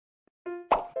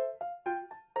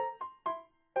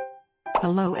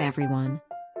Hello everyone.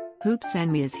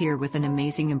 Hoopsnme is here with an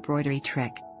amazing embroidery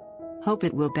trick. Hope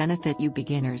it will benefit you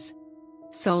beginners.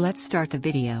 So let's start the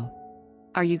video.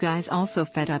 Are you guys also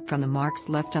fed up from the marks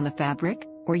left on the fabric,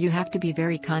 or you have to be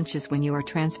very conscious when you are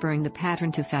transferring the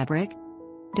pattern to fabric?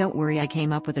 Don't worry, I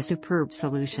came up with a superb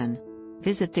solution.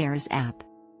 Visit Dara's app.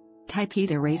 Type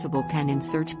erasable pen in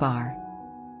search bar.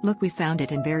 Look, we found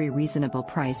it in very reasonable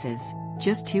prices,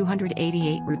 just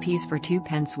 288 rupees for 2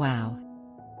 pens. Wow.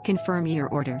 Confirm your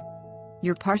order.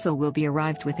 Your parcel will be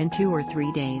arrived within 2 or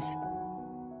 3 days.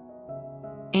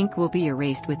 Ink will be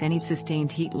erased with any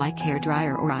sustained heat like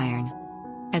hairdryer or iron.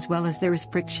 As well as there is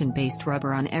friction-based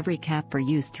rubber on every cap for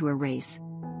use to erase.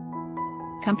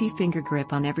 Comfy finger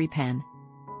grip on every pen.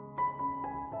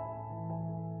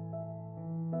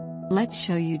 Let's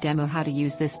show you demo how to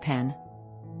use this pen.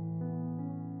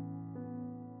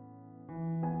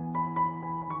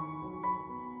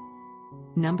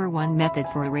 Number 1 method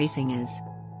for erasing is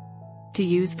to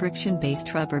use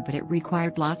friction-based rubber, but it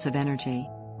required lots of energy.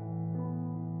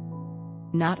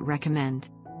 Not recommend.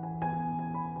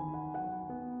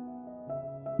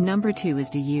 Number 2 is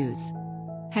to use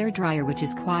hairdryer, which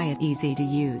is quiet, easy to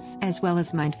use, as well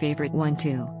as my favorite one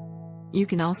too. You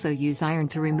can also use iron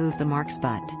to remove the marks,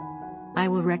 but I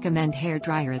will recommend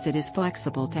hairdryer as it is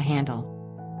flexible to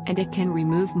handle. And it can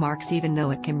remove marks, even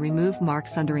though it can remove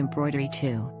marks under embroidery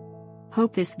too.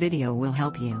 Hope this video will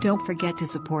help you. Don't forget to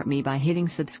support me by hitting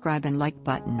subscribe and like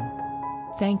button.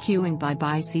 Thank you and bye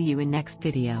bye, see you in next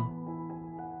video.